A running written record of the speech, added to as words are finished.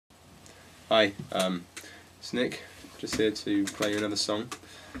Hi, it's Nick, just here to play you another song.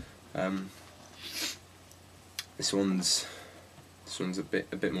 This one's a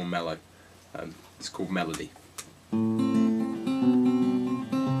bit more mellow. It's called Melody. I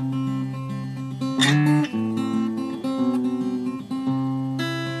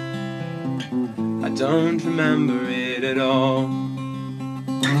don't remember it at all.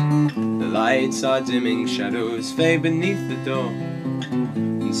 The lights are dimming, shadows fade beneath the door.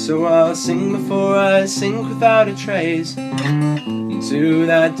 And so I'll sing before I sink without a trace into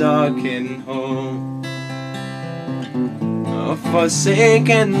that dark hidden hole of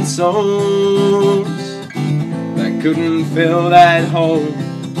forsaken souls that couldn't fill that hole.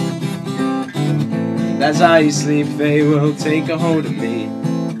 And as I sleep they will take a hold of me,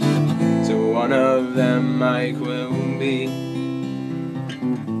 till one of them I will be.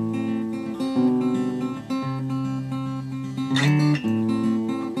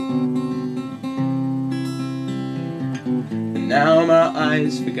 Now my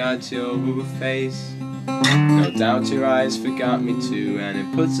eyes forgot your face. No doubt your eyes forgot me too, and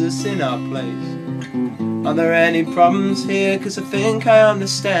it puts us in our place. Are there any problems here? 'Cause I think I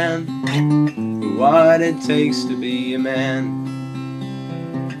understand what it takes to be a man.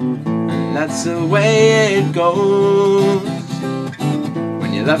 And that's the way it goes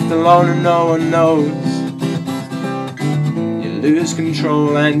when you're left alone and no one knows. You lose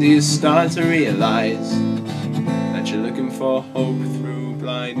control and you start to realize that you're looking for hope through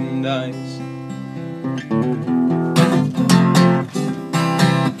blinded eyes.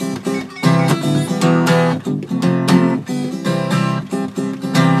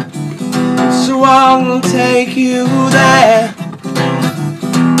 So I'll take you there,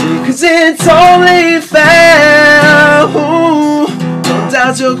 'cause it's only fair. Ooh, no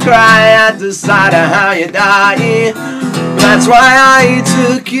doubt you'll cry at the sight of how you die. That's why I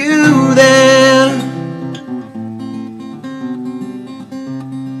took you there.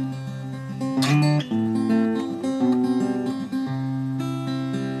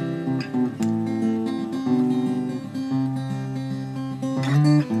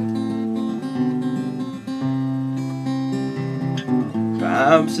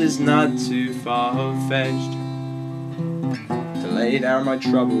 Perhaps it's not too far-fetched to lay down my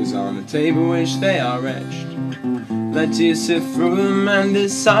troubles on the table which they are etched. Let you sift through them and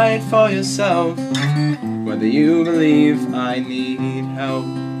decide for yourself whether you believe I need help,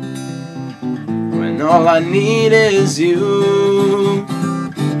 when all I need is you,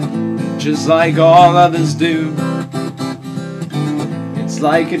 just like all others do. It's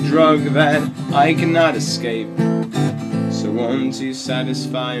like a drug that I cannot escape, so won't you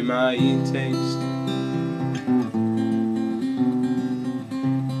satisfy my taste?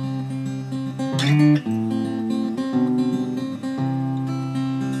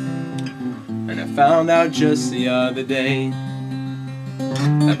 And I found out just the other day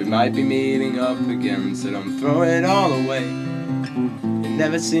that we might be meeting up again, so don't throw it all away. It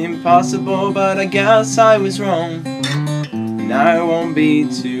never seemed possible, but I guess I was wrong. Now it won't be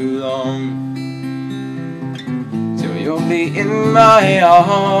too long till you'll be in my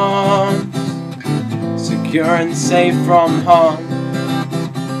arms, secure and safe from harm.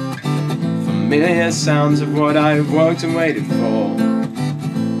 Familiar sounds of what I've worked and waited for,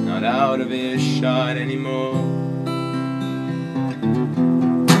 not out of earshot anymore.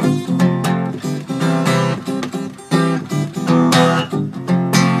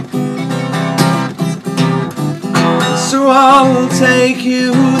 So I'll take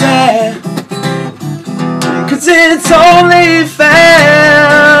you there, 'cause it's only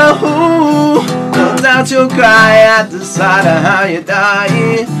fair. Ooh, no doubt you'll cry at the sight of how you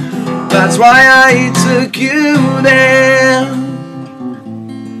die. That's why I took you there.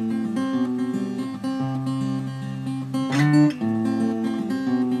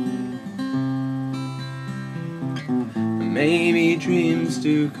 Maybe dreams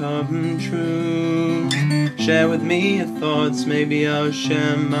do come true. Share with me your thoughts, maybe I'll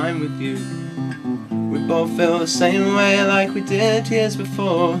share mine with you. We both feel the same way like we did years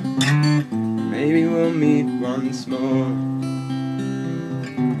before. Maybe we'll meet once more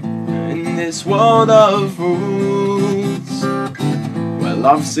in this world of rules, where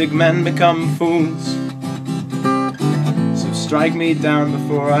lovesick men become fools. So strike me down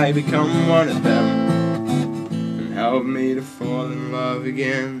before I become one of them, help me to fall in love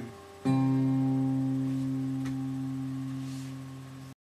again.